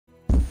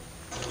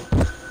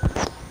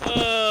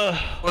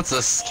What's a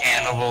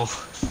scannable?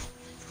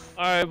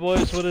 Alright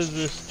boys, what is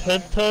this?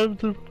 10 time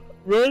to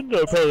run?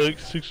 No, probably like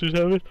 6 or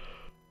 7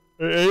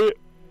 or 8.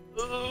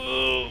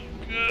 Oh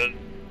god.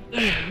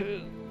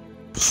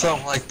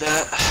 Something like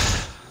that.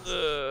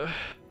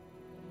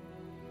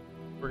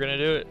 We're gonna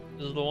do it.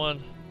 This is the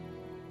one.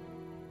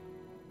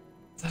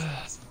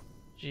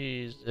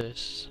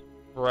 Jesus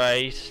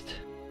Christ.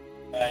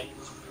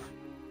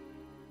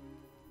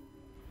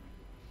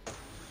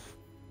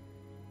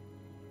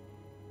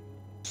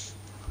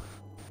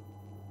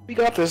 We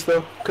got this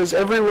though, because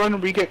every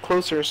run we get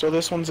closer, so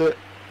this one's it.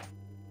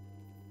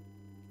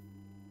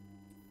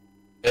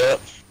 Yep.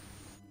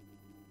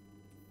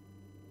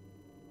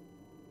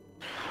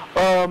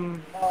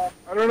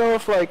 I don't know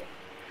if like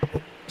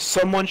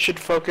someone should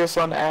focus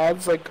on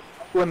ads like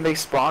when they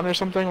spawn or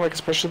something, like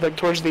especially like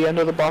towards the end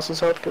of the boss's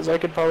health, because I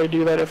could probably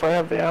do that if I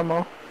have the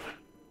ammo.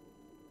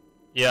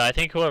 Yeah, I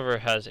think whoever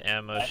has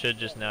ammo should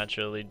just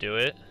naturally do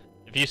it.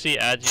 If you see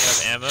ads you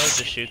have ammo,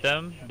 just shoot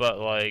them, but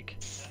like...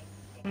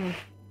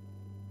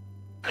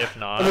 If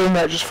not... Other than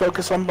that, just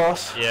focus on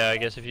boss. Yeah, I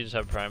guess if you just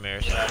have primary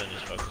or something,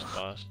 just focus on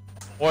boss.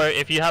 Or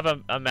if you have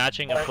a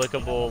matching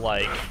applicable,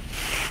 like,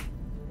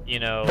 you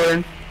know,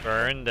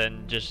 burn,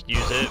 then just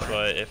use it,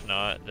 but if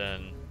not,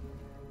 then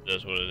it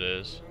is what it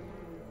is.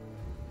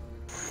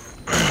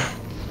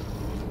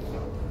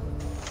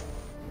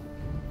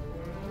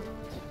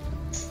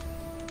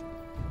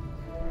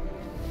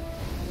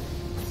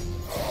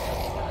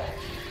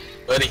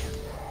 Buddy.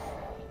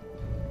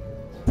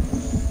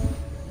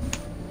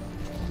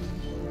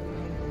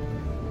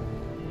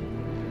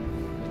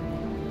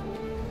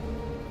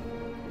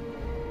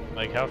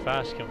 Like, how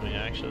fast can we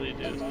actually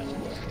do this?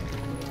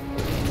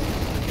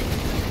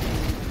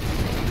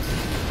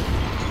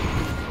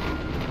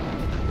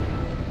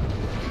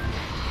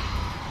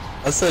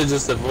 I say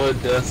just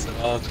avoid deaths at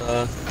all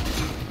costs.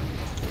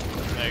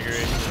 I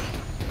agree.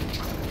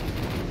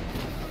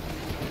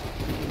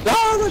 No,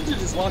 that dude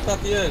just walked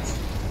off the edge.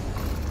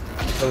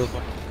 Oh,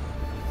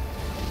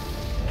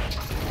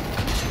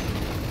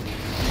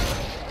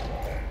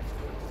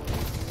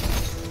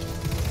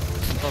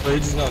 but he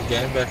just gonna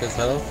gain back his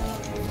health?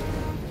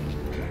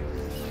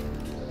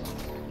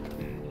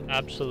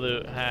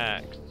 Absolute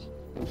hacks.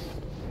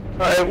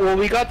 Alright, well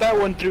we got that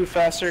one through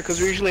faster, because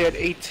we're usually at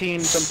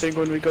 18 something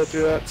when we go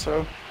through that,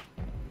 so...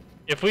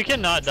 If we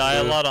can not die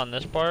a lot on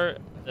this part,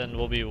 then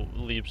we'll be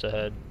leaps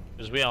ahead.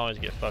 Because we always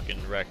get fucking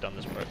wrecked on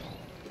this part.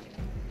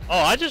 Oh,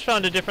 I just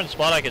found a different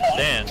spot I could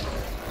stand.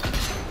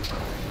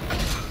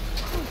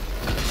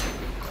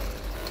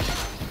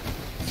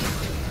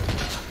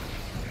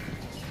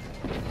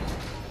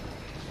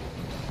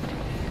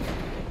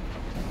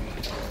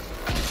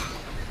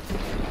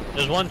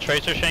 There's one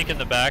tracer shank in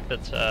the back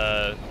that's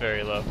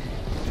very low.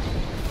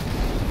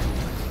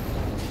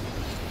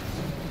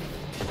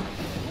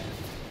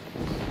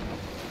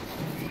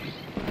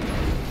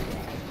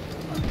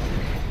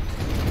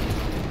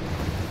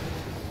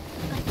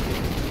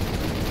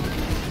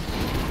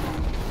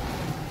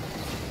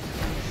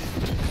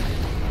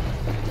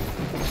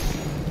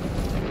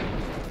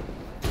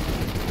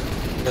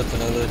 Got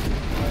another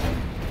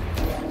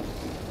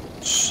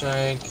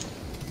shank.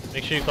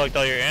 Make sure you collect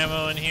all your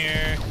ammo in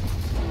here.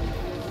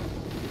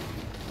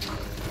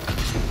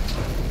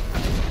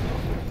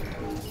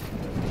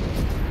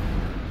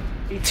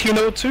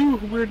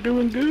 We're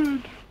doing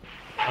good.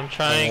 I'm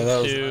trying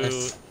to,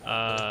 nice.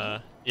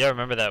 Yeah,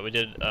 remember that. We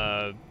did,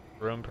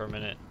 room per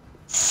minute.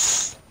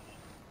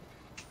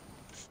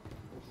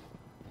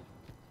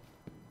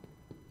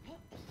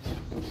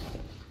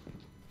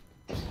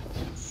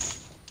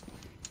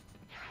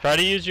 Try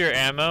to use your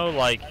ammo,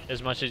 like,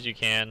 as much as you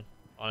can,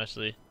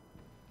 honestly.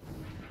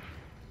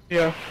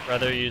 Yeah.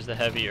 Rather use the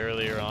heavy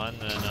earlier on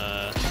than,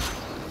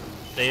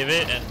 save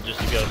it and just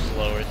go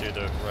slower through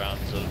the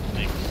rounds of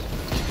things.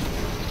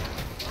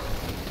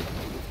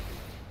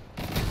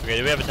 Okay,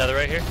 do we have a tether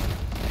right here?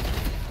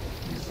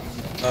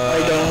 I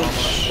don't.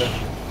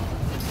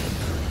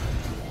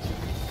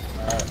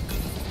 Alright.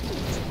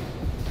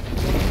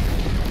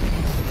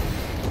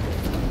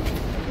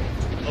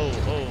 Oh,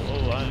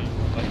 I'm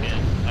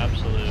fucking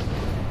absolute.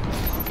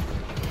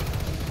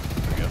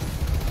 There we go.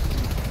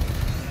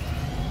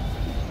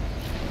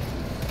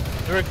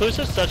 The Recluse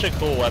is such a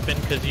cool weapon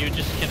because you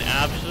just can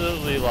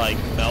absolutely like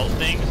melt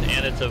things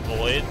and it's a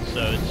void,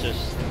 so it's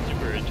just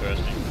super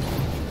interesting.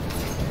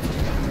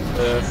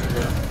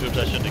 Oops,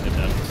 I shouldn't have got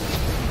that.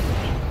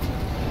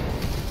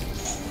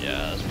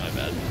 Yeah, that's my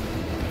bad.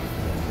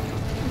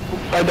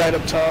 I died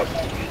up top.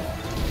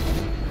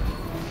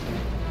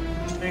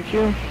 Thank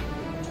you.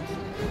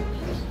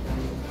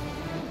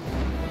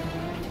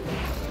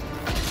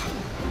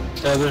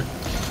 Tether.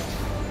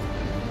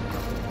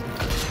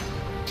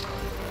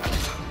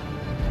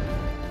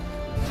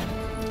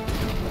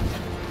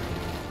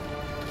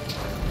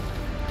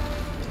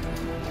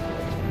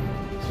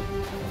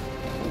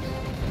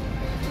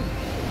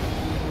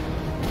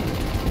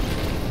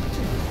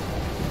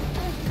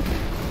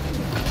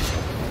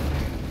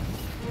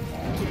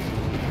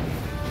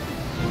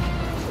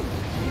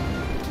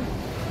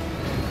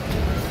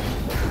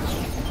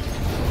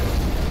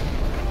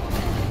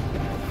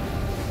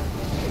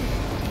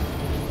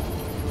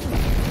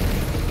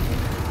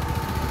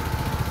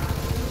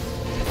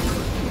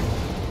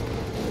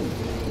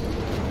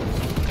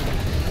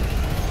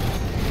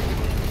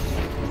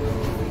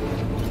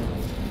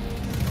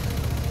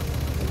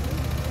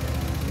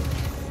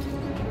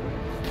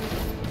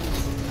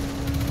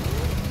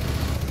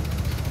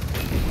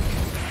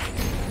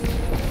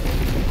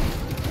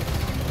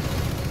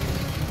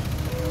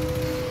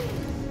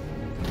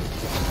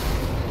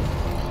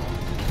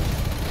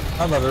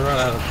 I'm about to run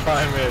out of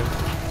primary.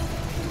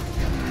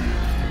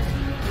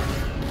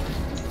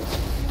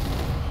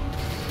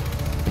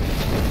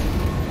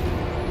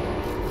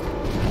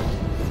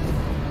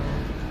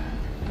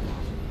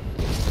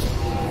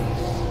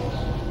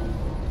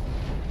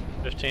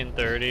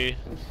 $15.30.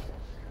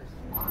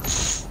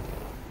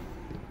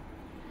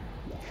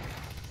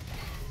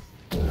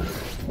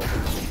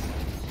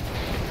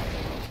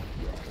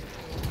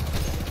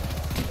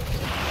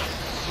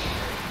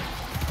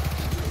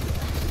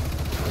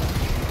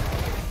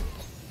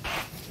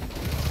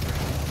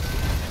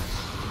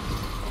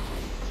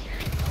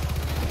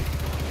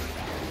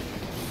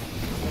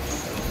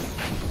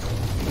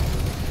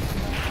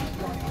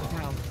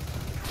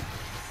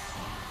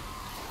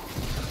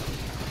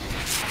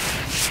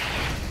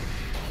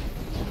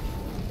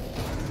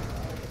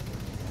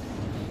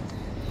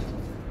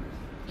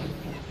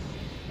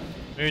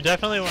 We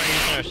definitely weren't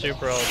using our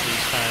super ult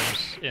these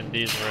times in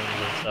these rooms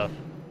and stuff.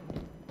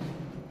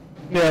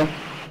 Yeah.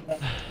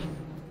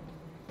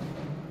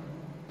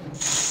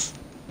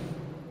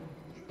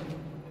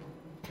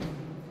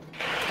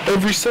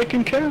 Every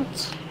second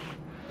counts.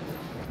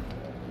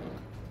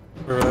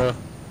 Bruh.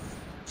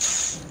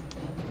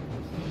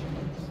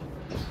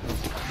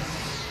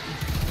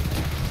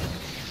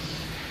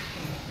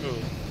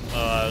 Ooh.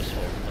 Oh, I was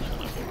full.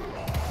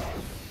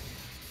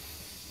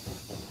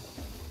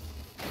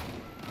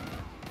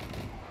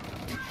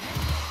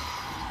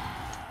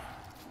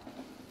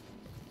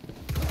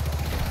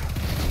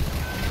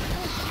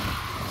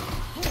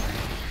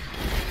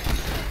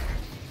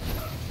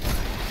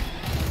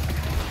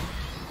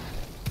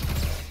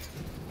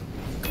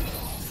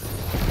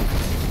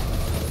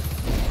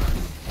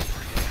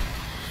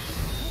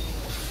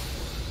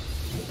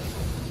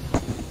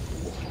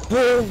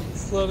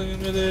 Floating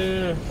in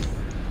midair.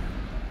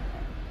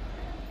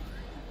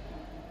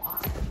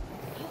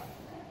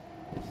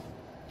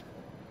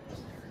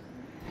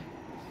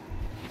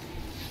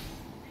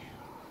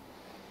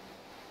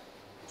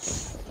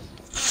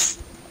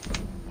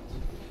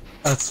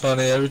 That's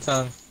funny, every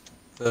time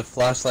the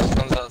flashlight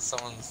comes out,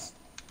 someone's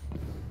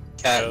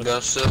cat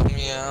goes to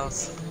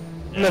meows.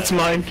 Yeah. That's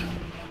mine.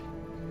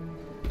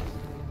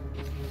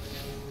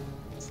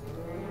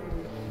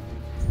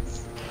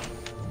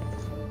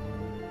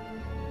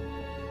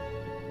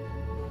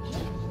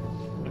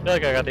 I feel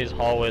like I got these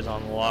hallways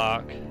on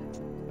lock.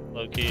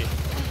 Low key.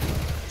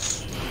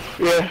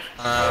 Yeah.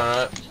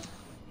 Alright.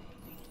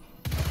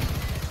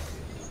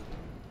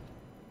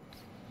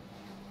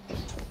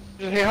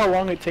 Just hate how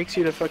long it takes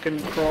you to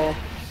fucking crawl.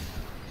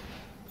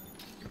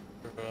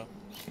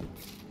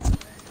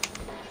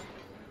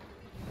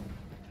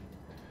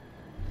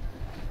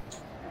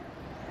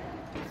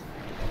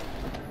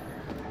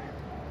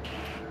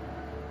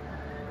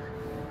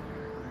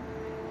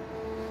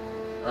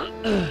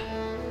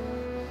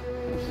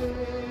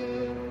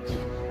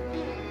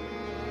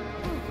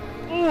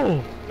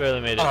 Ooh, barely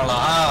made it. I don't know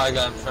how I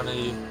got in front of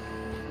you.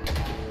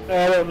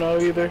 I don't know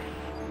either.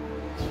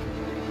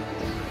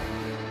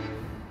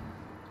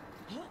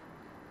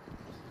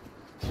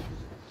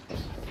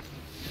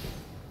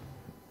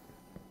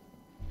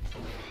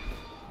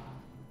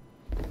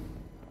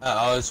 That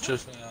always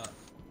trips me out.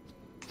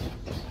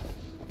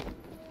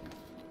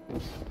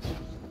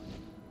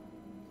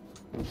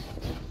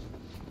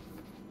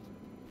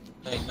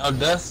 Hey, no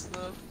deaths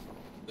though?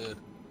 Good.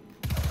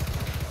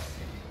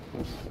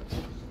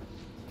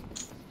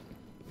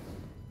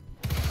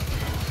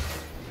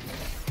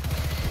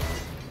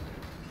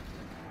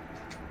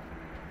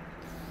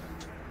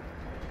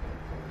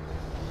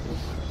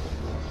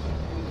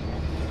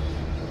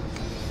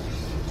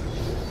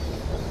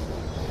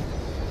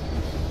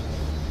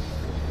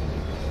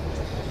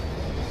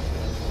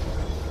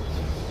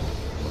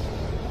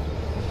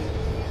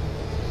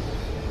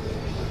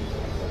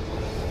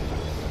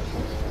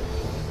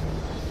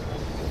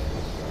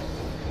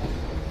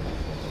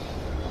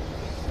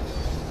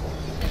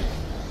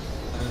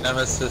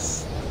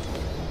 Nemesis.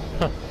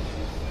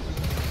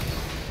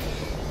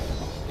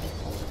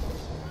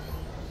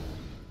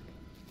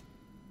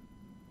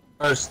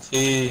 First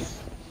T.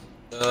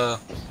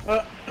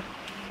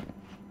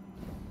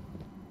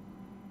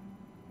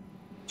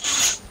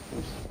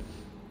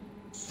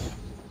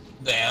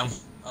 Damn.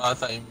 Oh, I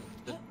thought you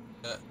did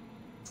that.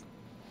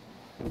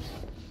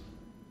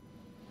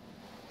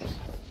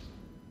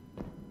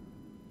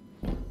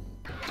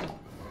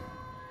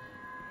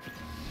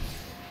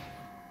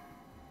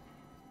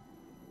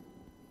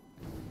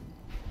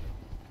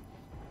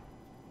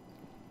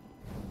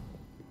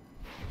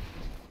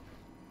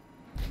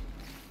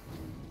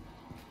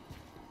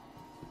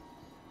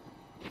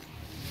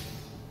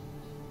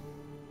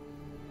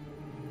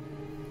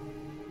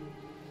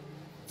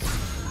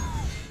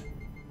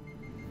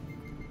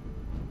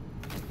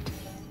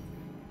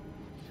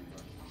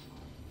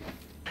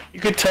 You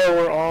could tell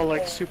we're all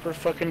like super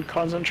fucking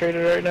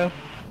concentrated right now.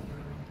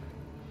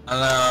 I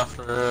know,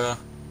 for real.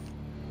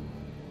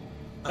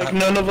 Like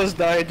none of us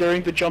died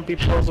during the jumpy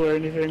pulls or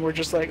anything. We're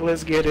just like,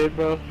 let's get it,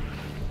 bro.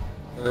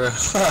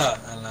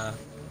 I know.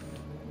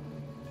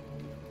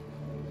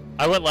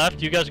 I went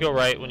left, you guys go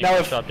right when you Now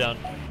first if- drop down.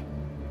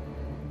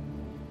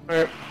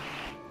 Alright.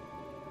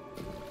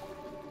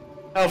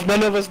 Now if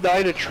none of us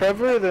die to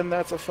Trevor, then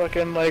that's a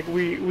fucking, like,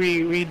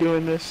 we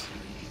doing this.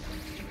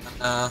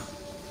 Yeah,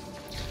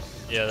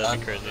 that'd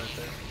be crazy.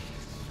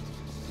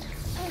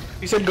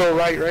 You said go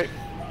right, right?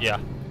 Yeah.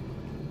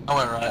 I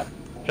went right.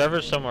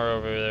 Trevor's somewhere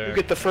over there. You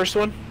get the first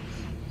one?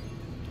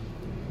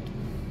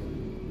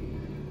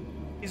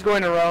 He's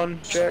going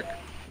around, Jack.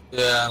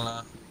 Yeah, I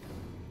know.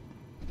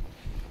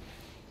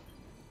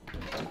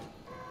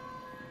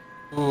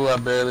 Ooh, I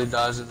barely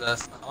dodged his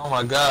ass. Oh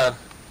my god.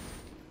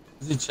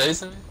 Is he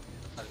chasing me?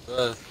 He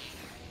was.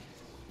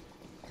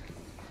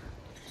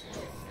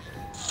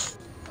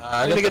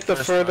 I'm gonna get the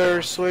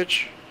further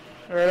switch.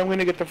 Alright, I'm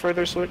gonna get the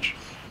further switch.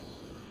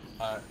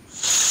 Alright.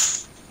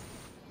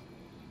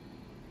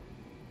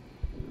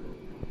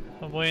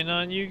 I'm waiting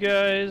on you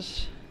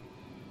guys.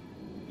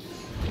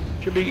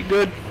 Should be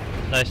good.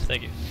 Nice,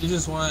 thank you. You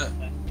just went.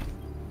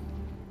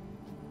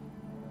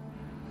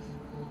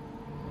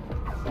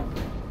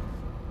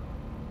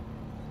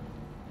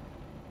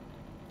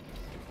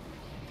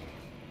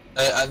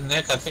 Hey,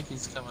 Nick, I think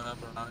he's coming up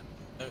around.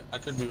 I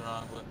could be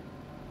wrong, but.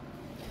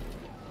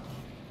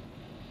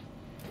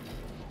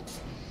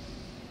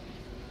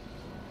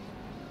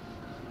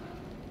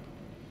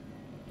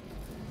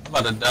 I'm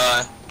about to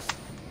die.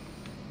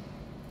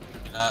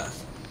 Nah.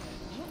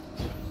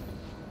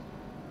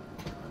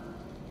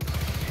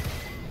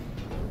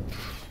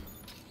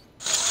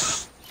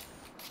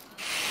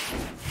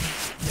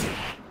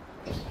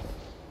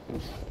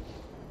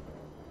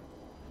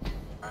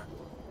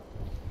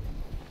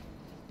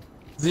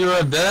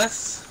 Zero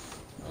deaths?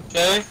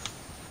 Okay.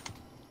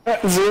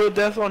 0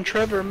 death on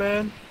Trevor,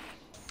 man.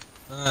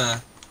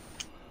 This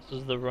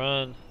is the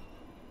run.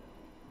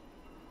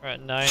 We're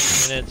at 9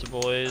 minutes,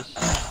 boys.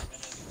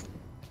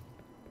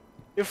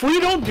 If we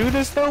don't do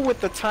this though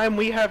with the time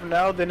we have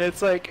now, then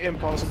it's like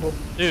impossible.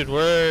 Dude,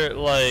 we're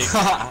like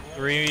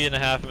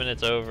 3.5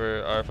 minutes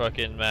over our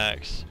fucking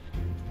max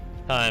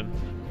time.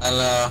 I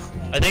know.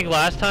 I think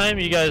last time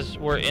you guys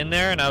were in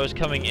there and I was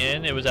coming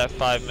in, it was at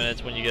 5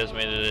 minutes when you guys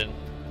made it in.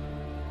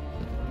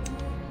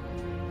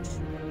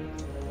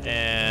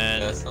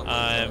 And Yeah,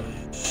 I'm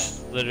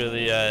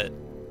literally at,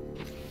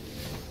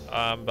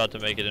 I'm about to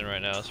make it in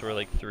right now, so we're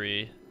like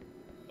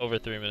over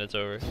 3 minutes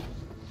over.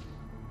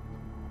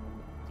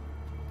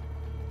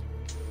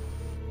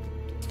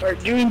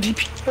 Start doing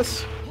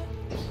DPS.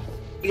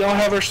 We all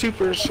have our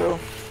supers, so.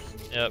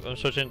 Yep, I'm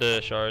switching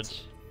to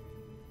shards.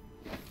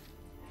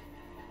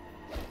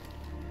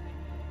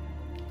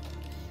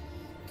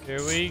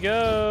 Here we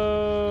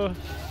go.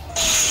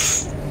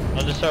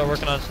 I'll just start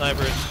working on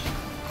snipers.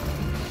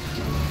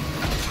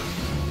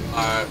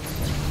 Alright.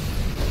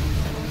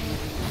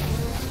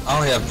 I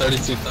only have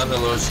 32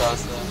 Thunderlord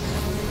shots though.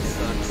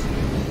 Sucks.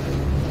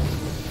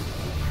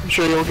 I'm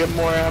sure you'll get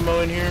more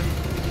ammo in here.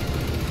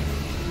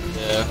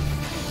 Yeah.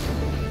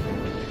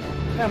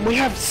 Man, we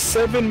have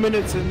 7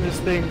 minutes in this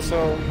thing,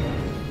 so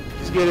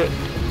let's get it.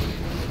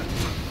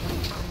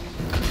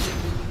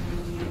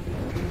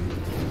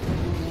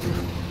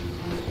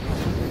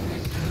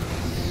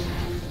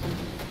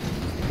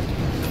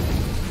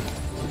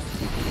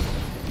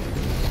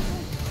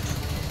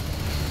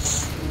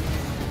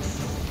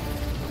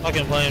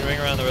 Fucking playing Ring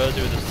Around the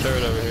Rosie with this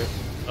turret over here.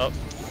 Oh.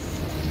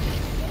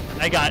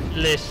 I got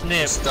le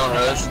snip. Don't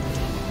rush.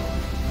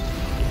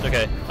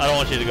 Okay, I don't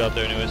want you to go up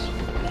there anyways.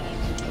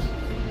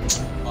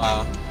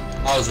 Wow.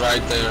 I was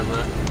right there,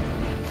 bro.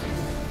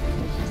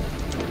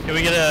 Can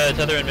we get a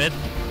tether in mid?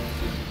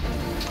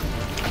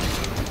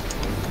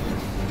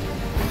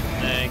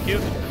 Thank you.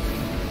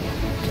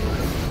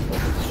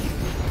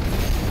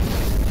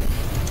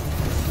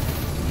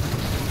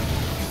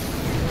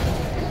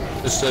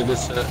 Good shit, good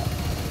shit.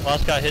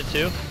 Lost got hit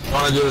too.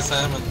 Wanna do the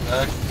same in the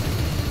back?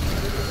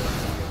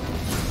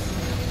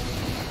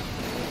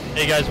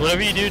 Hey guys,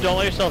 whatever you do, don't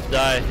let yourself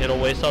die. It'll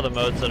waste all the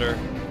modes that are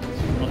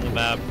on the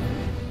map.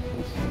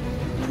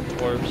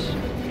 Orbs,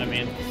 I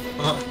mean.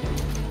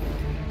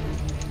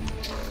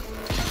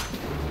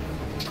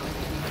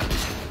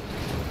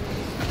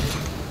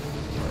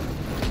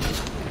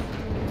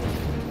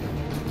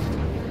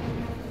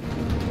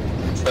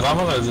 But I'm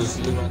gonna just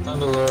use my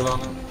Thunderlord on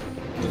him.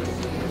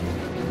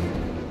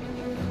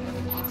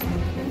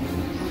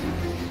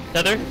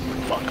 Tether?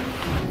 Fuck.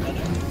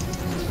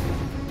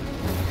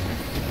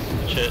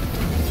 Shit.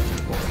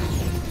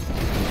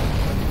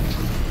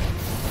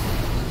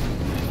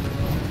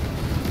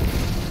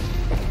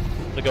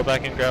 So go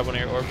back and grab one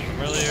of your orbs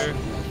from earlier.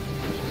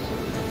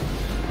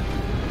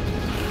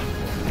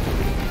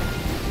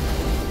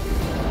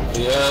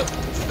 Yep.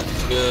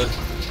 Good.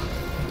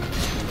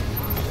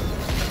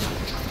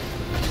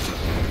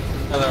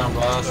 Another on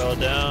boss. Fell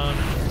down.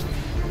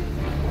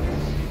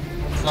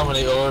 So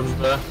many orbs,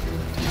 bro.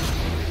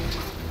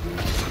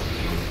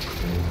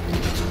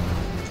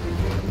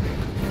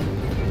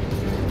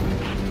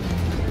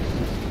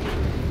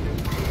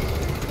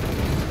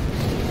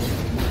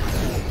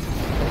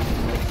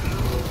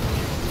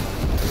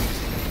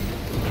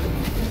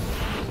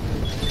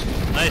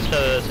 Nice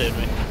feather that saved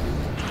me.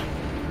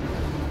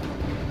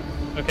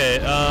 Okay,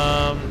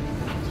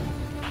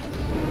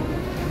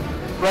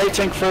 Right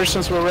tank first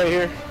since we're right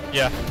here.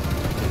 yeah.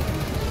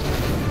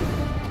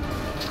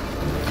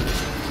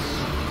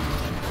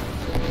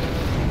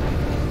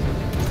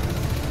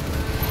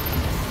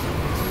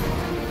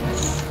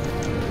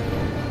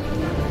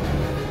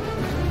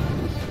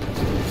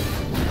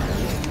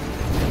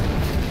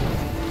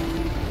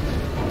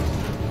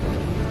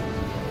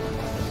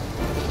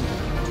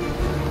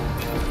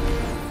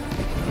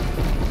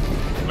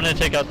 I'm gonna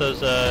take out those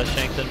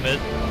shanks in mid.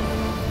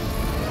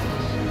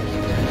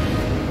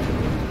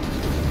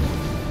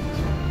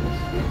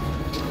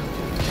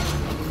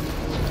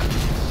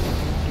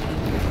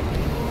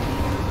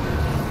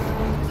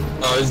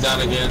 Oh, he's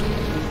down again.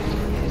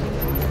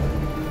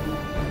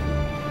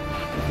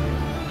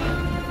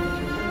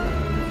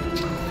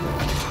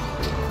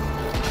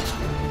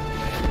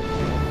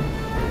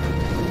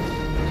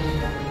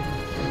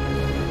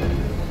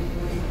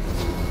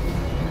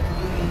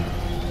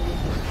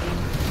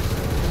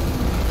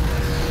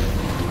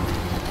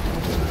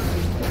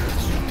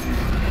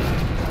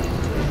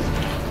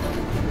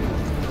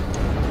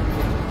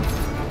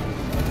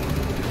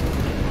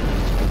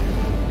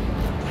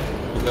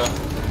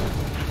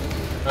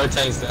 Right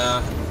tank's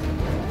down.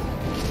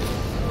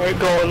 Alright,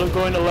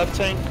 going to left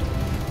tank.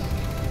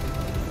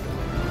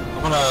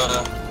 I'm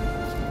gonna.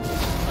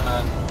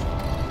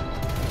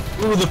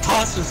 Ooh, the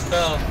boss just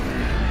fell.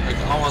 Like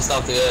almost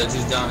off the edge.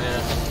 He's down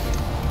here.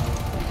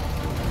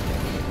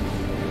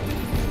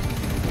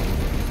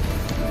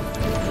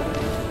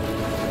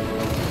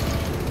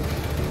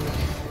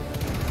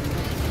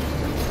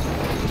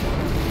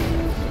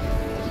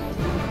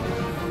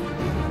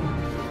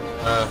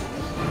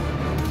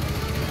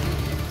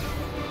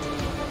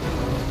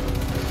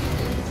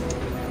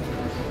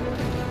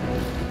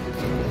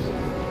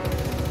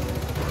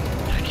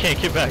 Can't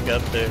get back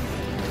up there.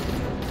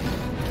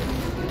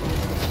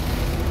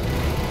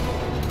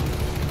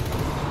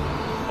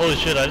 Holy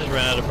shit, I just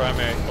ran out of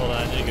primary. Hold on,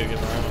 I need to go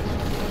get my ammo.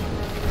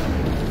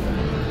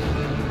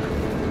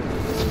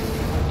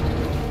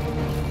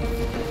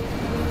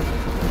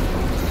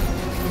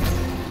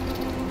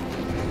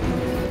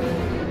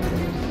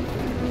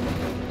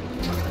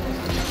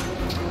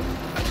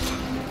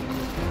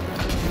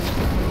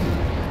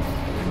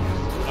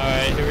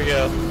 Alright, here we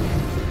go.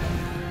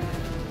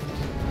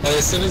 Hey,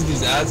 as soon as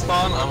these ads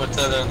spawn, I'm gonna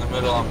tether in the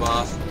middle on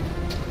boss.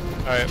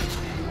 Alright.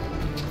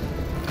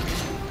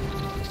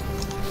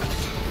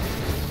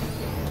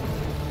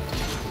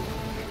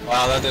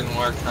 Wow, that didn't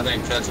work. I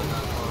didn't catch it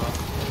that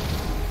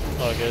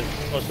well. All good.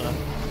 Close enough.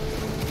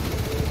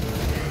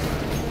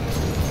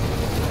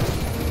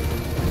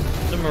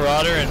 The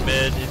Marauder in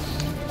mid.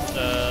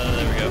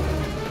 There we go.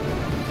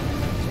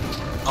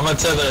 I'm gonna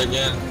tether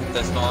again if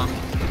they spawn.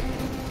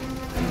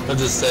 I'll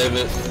just save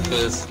it,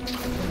 because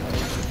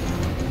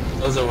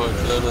those are what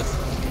killed us.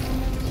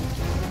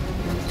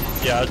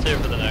 Yeah, I'd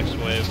save for the next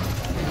wave.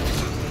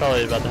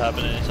 Probably about to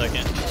happen any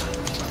second.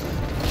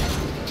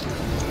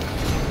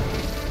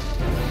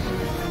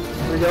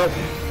 Here we go.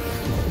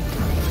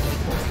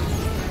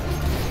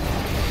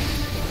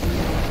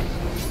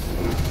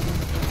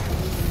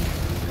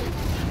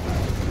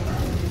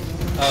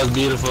 That was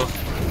beautiful.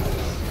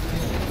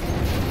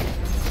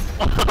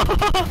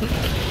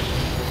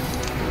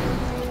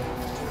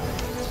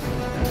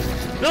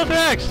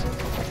 Viltrax!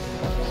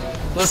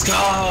 Let's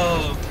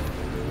go!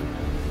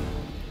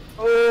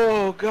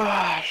 Oh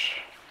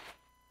gosh.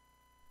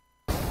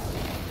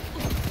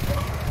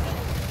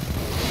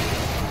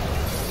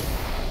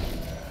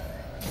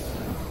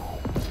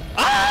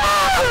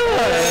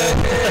 Hey!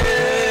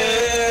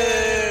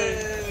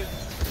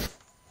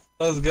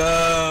 Let's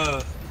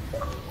go!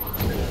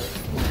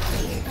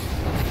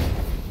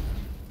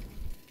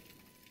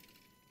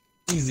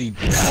 Easy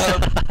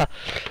dub.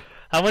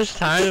 How much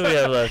time do we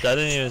have left? I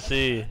didn't even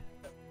see.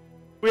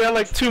 We had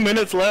like 2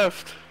 minutes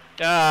left.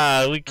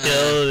 Ah, we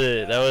killed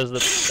it. That was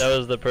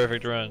the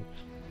perfect run.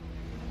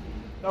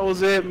 That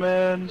was it,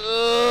 man.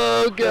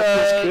 Oh god.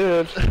 That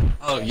was good.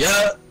 Oh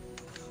yeah!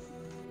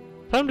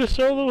 Time to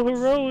solo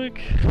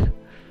heroic.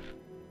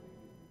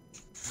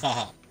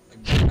 Oh,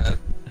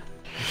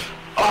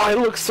 Oh, it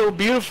looks so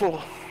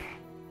beautiful.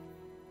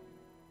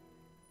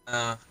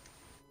 Time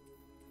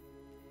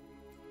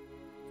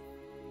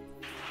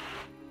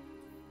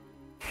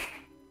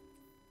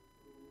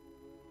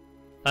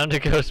to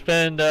go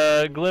spend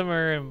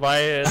Glimmer and buy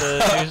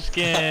the new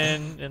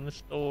skin in the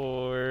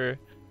store.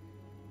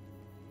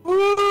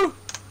 Woo!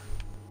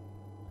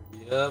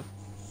 Yep.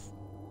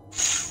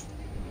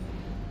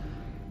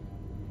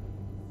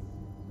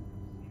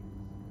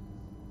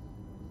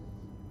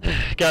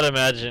 Gotta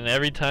imagine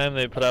every time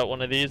they put out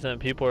one of these and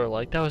people are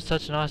like, that was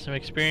such an awesome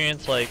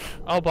experience, like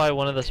I'll buy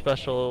one of the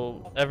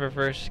special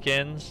Eververse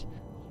skins.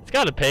 It's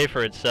gotta pay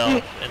for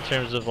itself in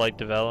terms of like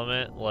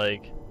development.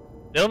 Like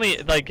they only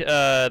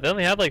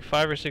had like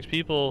 5 or 6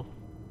 people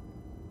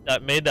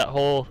that made that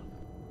whole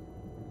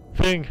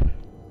thing.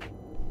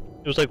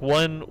 It was like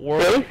one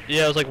world. Really?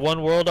 Yeah, it was like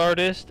one world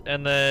artist,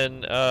 and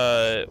then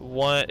it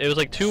was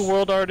like 2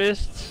 world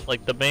artists,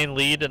 like the main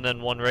lead, and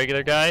then one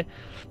regular guy.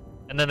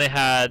 And then they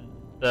had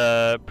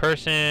the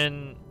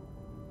person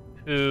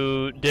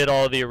who did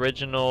all the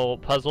original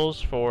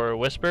puzzles for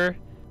Whisper,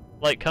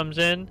 like, comes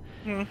in.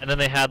 And then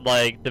they had,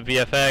 like, the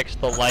VFX,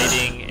 the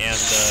lighting, and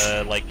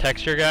the, like,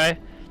 texture guy.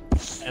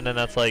 And then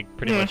that's, like,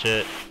 pretty much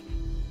it.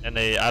 And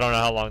I don't know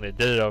how long they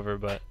did it over,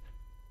 but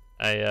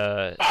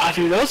dude,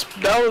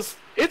 that was,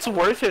 it's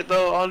worth it,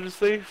 though,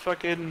 honestly.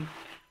 Fucking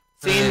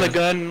seeing the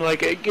gun,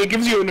 like, it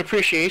gives you an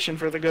appreciation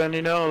for the gun,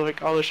 you know?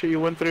 Like, all the shit you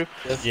went through.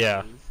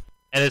 Yeah.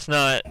 And it's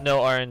no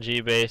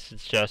RNG based,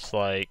 it's just,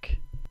 like,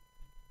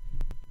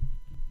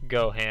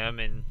 go ham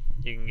and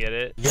you can get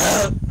it.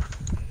 Yeah.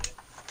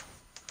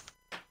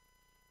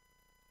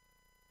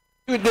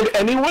 Dude, did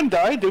anyone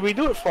die? Did we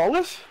do it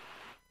flawless?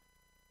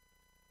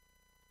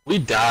 We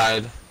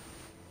died,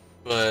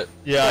 but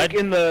yeah, like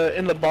in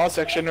the boss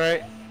section,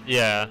 right?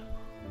 Yeah.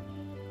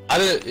 I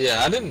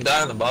didn't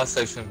die in the boss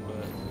section,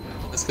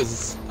 but that's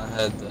because I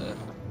had the.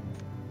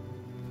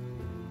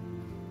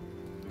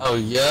 Oh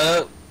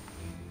yeah,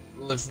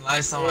 looks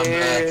nice on my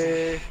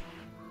back.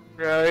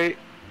 Right.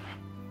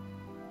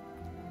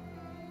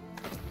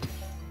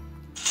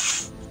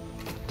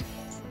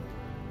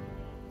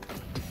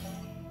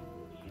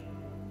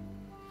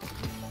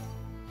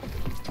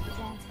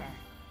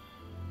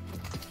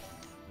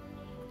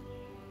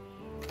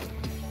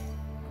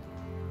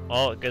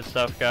 Well, good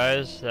stuff,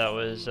 guys. That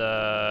was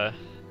it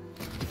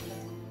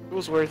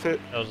was worth it.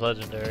 That was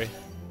legendary.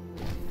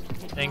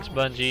 Thanks,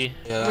 Bungie.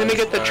 Yeah, I'm gonna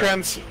get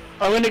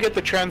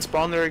the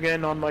transponder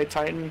again on my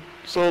Titan.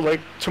 So like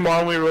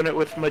tomorrow we run it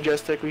with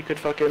Majestic, we could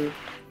fucking.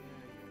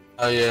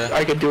 Oh yeah.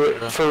 I could do it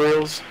for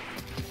reals.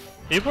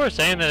 People are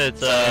saying that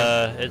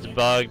it's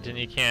bugged and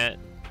you can't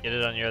get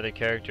it on your other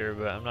character,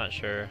 but I'm not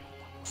sure.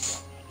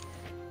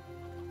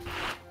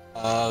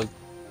 That'd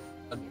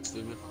be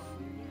stupid.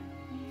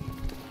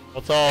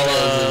 Let's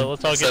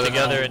all get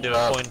together and do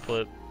a coin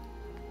flip.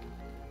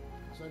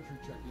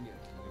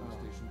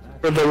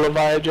 For the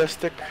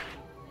Leviajestic.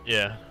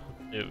 Yeah,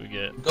 see what we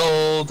get.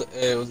 Gold.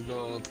 It was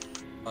gold.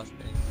 Must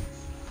be.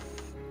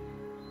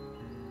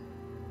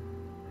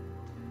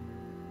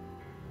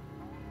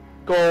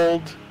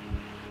 Gold.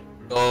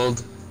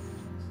 Gold.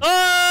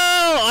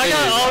 Oh! I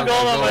got all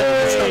gold on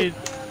my screen.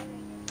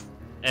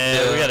 And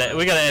Yeah.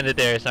 we gotta end it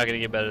there. It's not gonna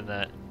get better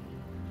than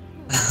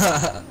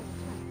that.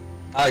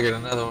 I get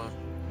another one.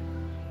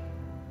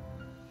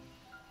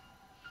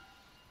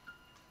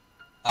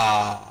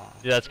 Ah.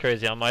 Dude, that's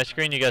crazy. On my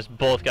screen, you guys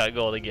both got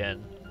gold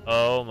again.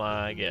 Oh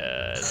my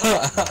god.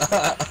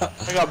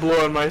 I got blue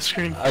on my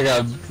screen.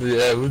 Yeah,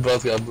 we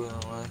both got blue on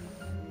mine.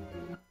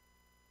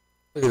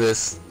 Look at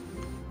this.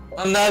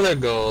 Another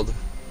gold.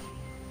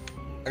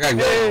 I got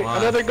gold Hey, on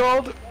mine. another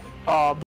gold? Aw,